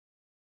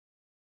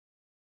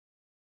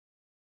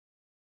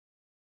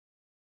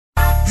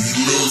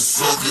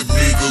sucker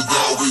niggas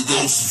always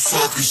on some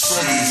sucker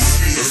shit.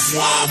 That's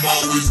why I'm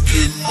always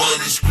getting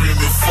money,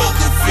 screaming fuck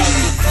a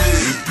bitch.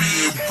 And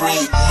being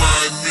broke,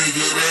 my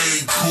nigga, that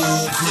ain't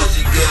cool. Cause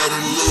you got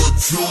a little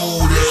tool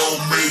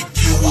that'll make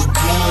you a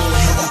goon.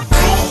 You a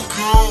goon.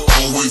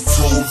 Always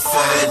told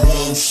fire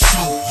won't shoot.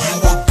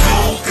 You a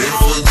goon.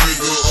 If a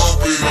nigga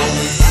up it on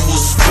you, you a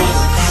spoon.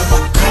 You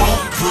a goon.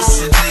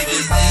 Pussy nigga,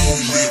 you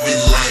ain't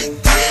living like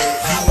that.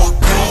 You a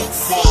goon.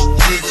 Fuck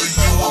nigga,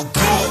 you a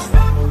goon.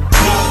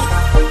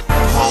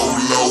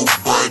 Polo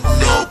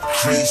button up,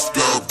 creased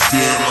up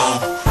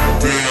denim.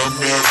 Damn,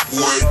 that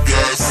boy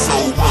got so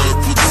much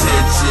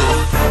potential.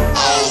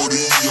 All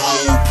these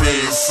hoes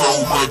paying so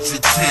much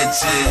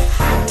attention.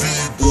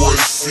 D-boy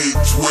shit,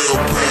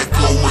 12-pack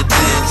on my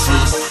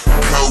dentures.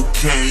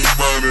 Cocaine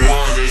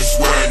money,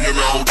 swagging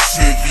on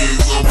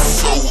chickens. I'm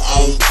so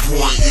on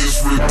point,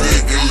 it's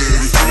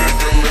ridiculous.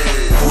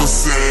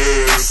 Pussy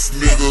ass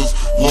niggas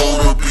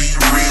wanna be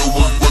real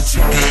ones, but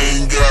your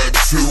gang got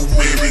too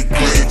many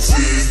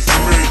glitches.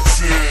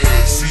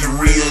 See,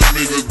 real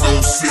niggas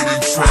don't sit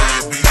and try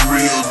and be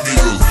real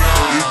niggas.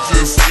 It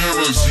just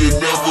enters, you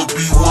never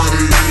be what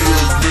it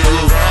is,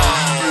 nigga.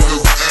 You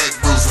niggas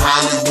actors,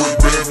 Hollywood,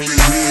 Beverly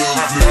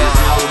Hills, nigga.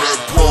 All that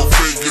pump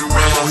faking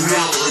around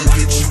here will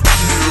get you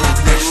killed,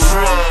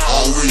 nigga.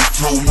 Always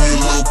told me a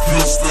little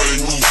pistol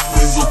ain't gon'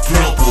 squeeze a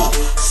pimple.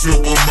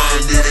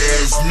 Simple-minded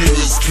ass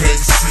niggas can't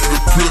see the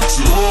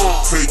picture.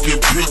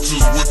 Taking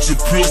pictures with your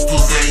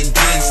pistols ain't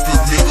gangsta,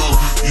 nigga.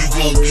 You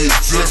gon' get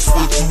just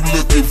what you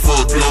looking for,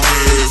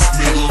 dumbass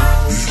nigga.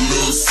 These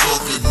little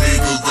sucker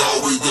niggas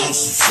always on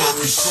some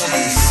sucker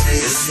shit.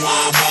 That's why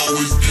I'm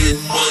always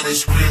getting money,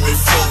 screaming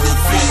fuck a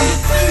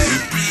bitch.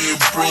 And being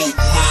broke,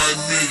 my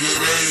nigga,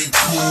 that ain't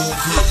cool.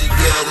 Cause you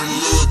got a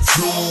little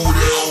tool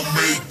that'll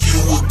make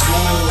you a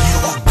goon.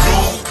 You a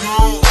goon.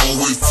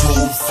 Always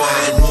told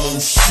fire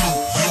won't shoot.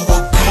 You a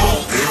goon.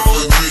 If a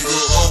nigga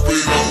up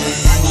it on you,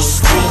 you a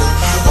spoon.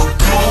 You a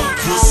goon.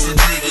 Pussy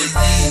nigga, you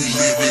ain't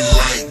living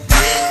like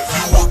that.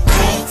 You a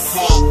goon.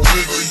 Fuck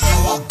nigga, you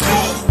a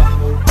goon.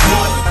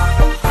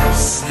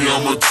 See,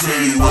 I'ma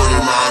tell you what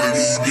a lot of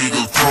these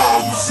niggas'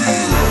 problems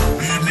is.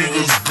 These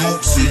niggas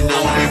gooks and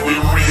don't even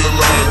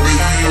realize they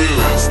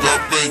is.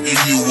 Stop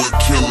thinking you a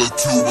killer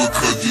too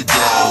because your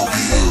dog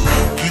is.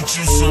 Get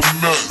you some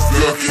nuts,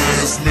 duck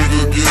ass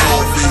nigga, get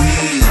off the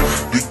head.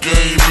 The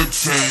game done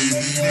changed,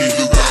 these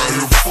niggas out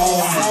here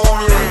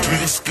fooling.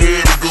 Niggas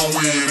scared to go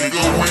in, they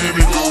go in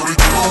and go to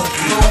Gook.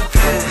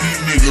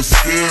 These niggas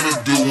scared of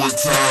doing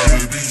time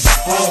and be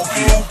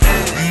spoken.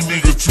 These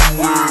niggas too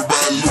worried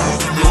about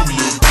losing them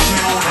little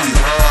children.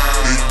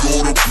 They go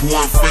to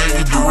point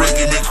finger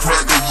directing and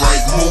crackers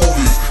like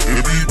movies.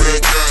 And be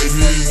back out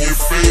here in your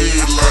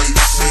fed like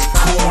shit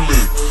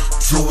coolin'.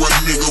 Till a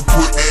nigga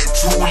put that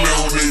tool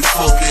on they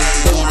fucking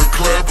head, go to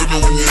clapping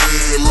on your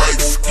head like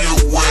skip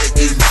whack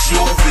and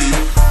jumping.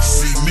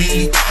 See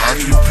me, I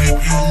can peep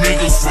you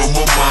niggas from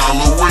a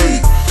mile away.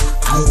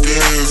 Gook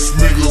ass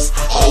niggas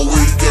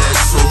always got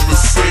something to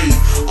say.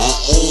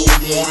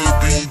 Wanna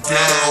be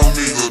down,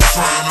 nigga,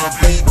 tryna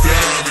be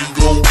down and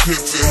gon'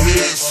 catch a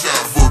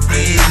headshot for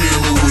being in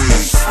the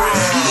way. These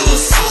little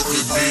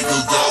sucker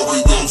niggas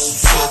always on some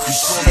sucker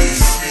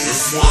shit.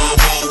 That's why I'm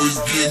always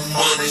getting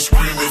money,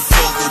 screaming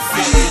fuck a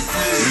bitch.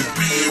 And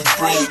being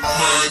broke,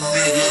 my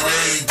nigga, that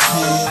ain't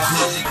cool.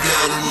 Cause you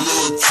got a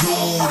little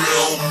tool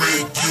that'll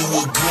make you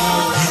a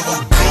goon. You a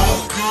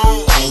goon.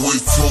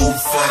 Always told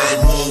fire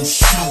won't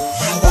shoot.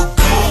 You a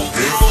goon.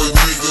 If a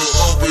nigga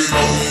up it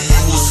on you,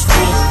 you a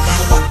spoon.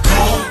 You a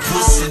goon.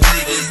 Pussy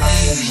nigga, you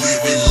ain't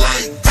living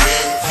like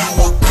that. You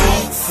a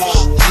goon.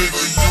 Fuck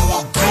nigga, you a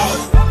goon.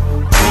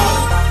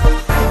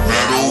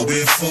 Now don't be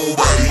fooled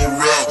by these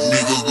rap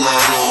niggas,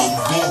 lot of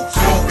them Gook.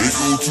 They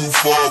go too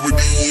far with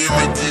the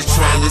images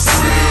trying to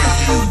sell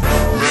you.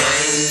 Now I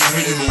ain't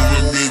hating on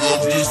a nigga,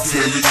 I'm just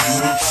telling you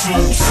the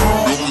truth.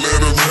 Don't let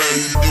them have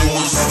you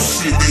doing some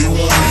shit they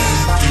want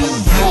you to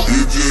do.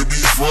 It just be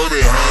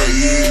funny how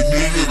yeah,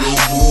 nigga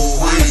don't move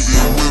weight.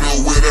 And with or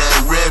without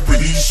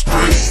rapping, he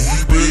straight, he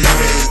been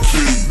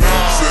handcake.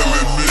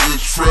 Selling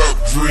niggas trap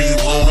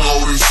dreams on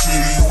all the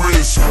shit he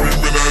read.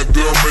 Screaming out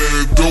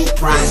dumbass dope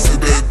prices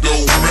that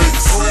don't make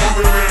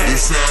sense. It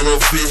sound a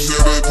fish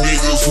at the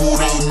niggas who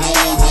don't know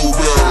no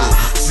better.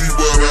 See,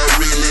 but I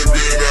really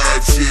been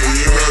out here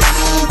and I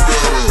know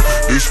better.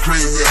 It's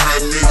crazy how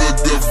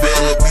niggas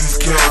develop these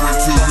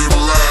characters and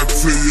lie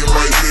to you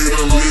like they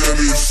done live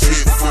this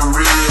shit for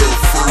real,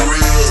 for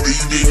real.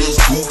 These niggas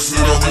gooks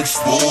and I'm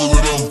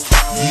exposing them.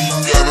 You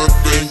ain't gotta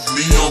thank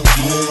me, I'm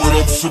doing what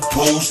I'm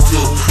supposed to.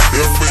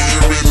 And for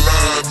every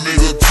live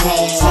nigga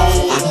told,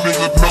 a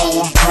nigga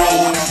nose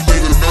grow, these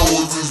nigga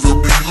noses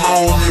will be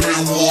longer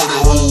than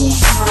water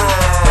holes.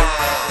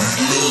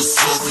 These little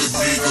sucker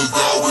niggas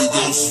always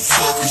on some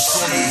sucker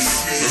shit.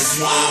 That's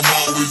why I'm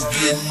always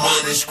getting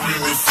money,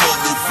 screaming fuck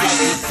a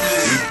bitch.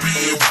 And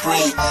being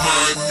broke,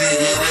 my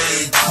nigga, that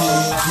ain't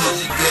cool. Cause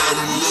you got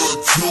a little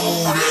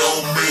tool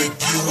that'll make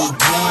you a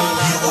goon.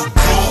 You a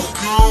goon.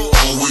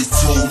 Always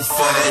told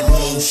fire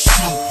won't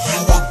shoot. You